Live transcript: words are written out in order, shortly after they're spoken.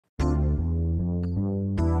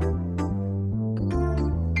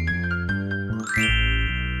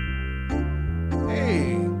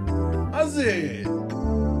was it?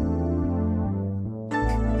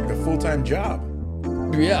 Like a full-time job.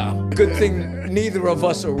 Yeah. Good thing neither of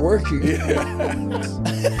us are working. Yeah.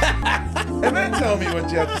 And then tell me what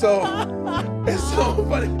you have. So, it's so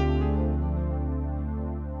funny.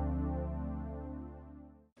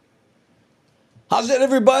 How's it,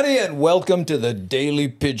 everybody? And welcome to the Daily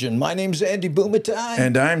Pidgin. My name's Andy Bumatai.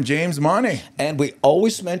 And I'm James Money. And we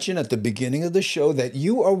always mention at the beginning of the show that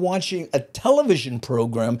you are watching a television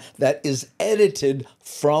program that is edited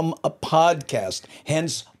from a podcast.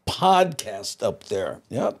 Hence, podcast up there.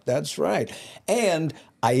 Yep, that's right. And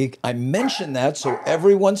I mention that so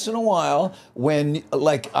every once in a while when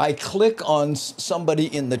I click on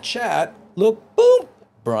somebody in the chat, look, boom,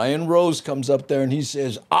 Brian Rose comes up there and he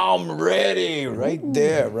says, I'm ready, right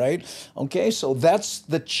there, right? Okay, so that's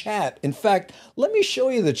the chat. In fact, let me show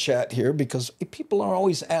you the chat here because people are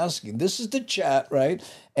always asking. This is the chat, right?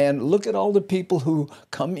 And look at all the people who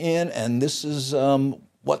come in, and this is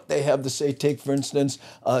what they have to say. Take, for instance,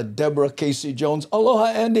 Deborah Casey Jones. Aloha,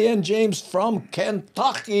 Andy and James from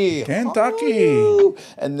Kentucky. Kentucky. Oh.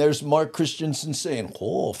 And there's Mark Christensen saying,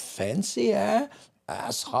 oh, fancy, eh?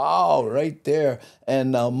 That's how, right there.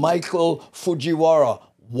 And Michael Fujiwara,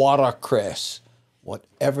 watercress,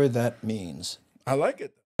 whatever that means. I like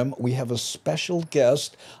it. We have a special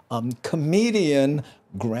guest, comedian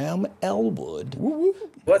Graham Elwood.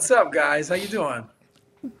 What's up, guys? How you doing?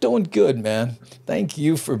 Doing good, man. Thank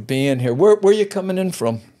you for being here. Where are you coming in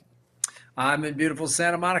from? I'm in beautiful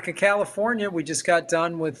Santa Monica, California. We just got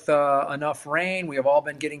done with enough rain. We have all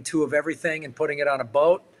been getting two of everything and putting it on a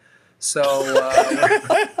boat. So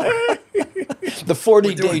the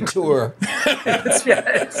 40-day tour.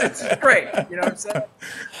 it's great. You know what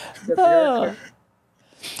I'm saying?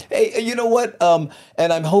 Hey, you know what?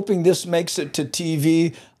 And I'm hoping this makes it to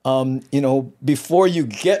TV, before you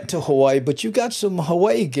get to Hawaii, but you got some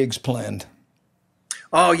Hawaii gigs planned.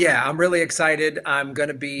 Oh, yeah. I'm really excited. I'm going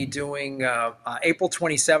to be doing April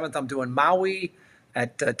 27th. I'm doing Maui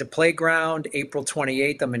at the Playground. April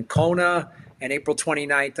 28th, I'm in Kona. And April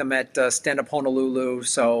 29th, I'm at Stand Up Honolulu.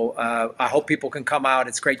 So I hope people can come out.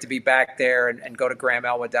 It's great to be back there, and go to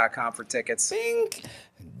grahamelwood.com for tickets.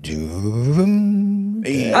 Bing.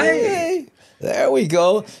 Hey. There we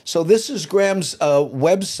go. So this is Graham's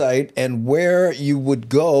website and where you would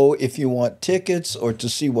go if you want tickets or to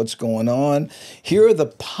see what's going on. Here are the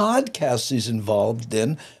podcasts he's involved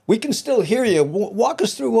in. We can still hear you. Walk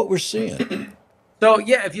us through what we're seeing. So,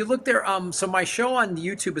 yeah, if you look there, so my show on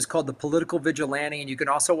YouTube is called The Political Vigilante, and you can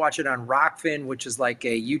also watch it on Rockfin, which is like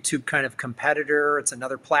a YouTube kind of competitor. It's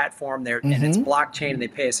another platform there, and it's blockchain, and they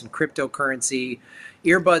pay us in cryptocurrency.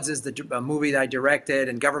 Earbuds is the movie that I directed,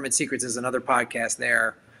 and Government Secrets is another podcast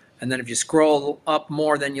there. And then if you scroll up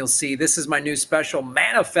more, then you'll see this is my new special,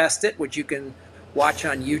 Manifest It, which you can watch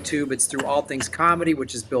on YouTube. It's through All Things Comedy,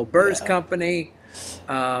 which is Bill Burr's company.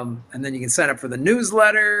 And then you can sign up for the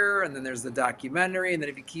newsletter, and then there's the documentary, and then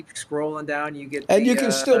if you keep scrolling down, you get. And you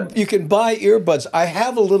can buy earbuds. I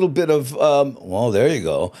have a little bit of. Well, there you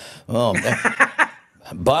go.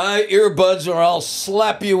 Buy earbuds, or I'll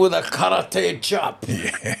slap you with a karate chop.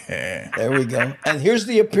 Yeah. There we go. And here's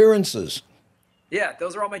the appearances. Yeah,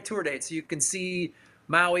 those are all my tour dates. So you can see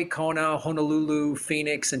Maui, Kona, Honolulu,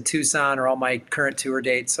 Phoenix, and Tucson are all my current tour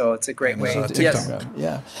dates. So it's a great way. Yes.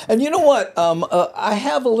 Yeah. And you know what? I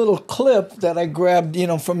have a little clip that I grabbed,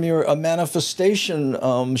 from your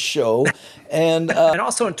manifestation show. And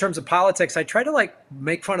also in terms of politics, I try to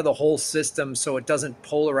make fun of the whole system so it doesn't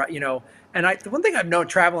polarize, And the one thing I've known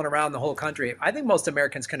traveling around the whole country, I think most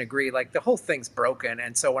Americans can agree, the whole thing's broken.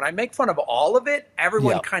 And so when I make fun of all of it,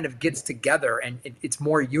 everyone kind of gets together, and it's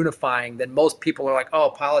more unifying than most people are like,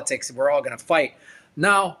 oh, politics, we're all going to fight.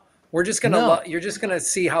 No, we're just going to, you're just going to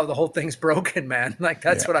see how the whole thing's broken, man.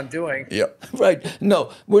 That's what I'm doing. Yep. Right.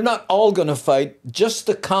 No, we're not all going to fight, just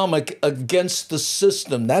the comic against the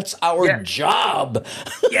system. That's our job.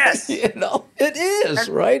 Yes. It is,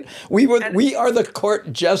 right? We are the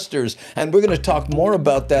court jesters, and we're going to talk more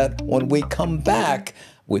about that when we come back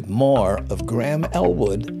with more of Graham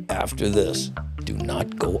Elwood after this. Do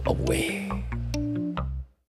not go away.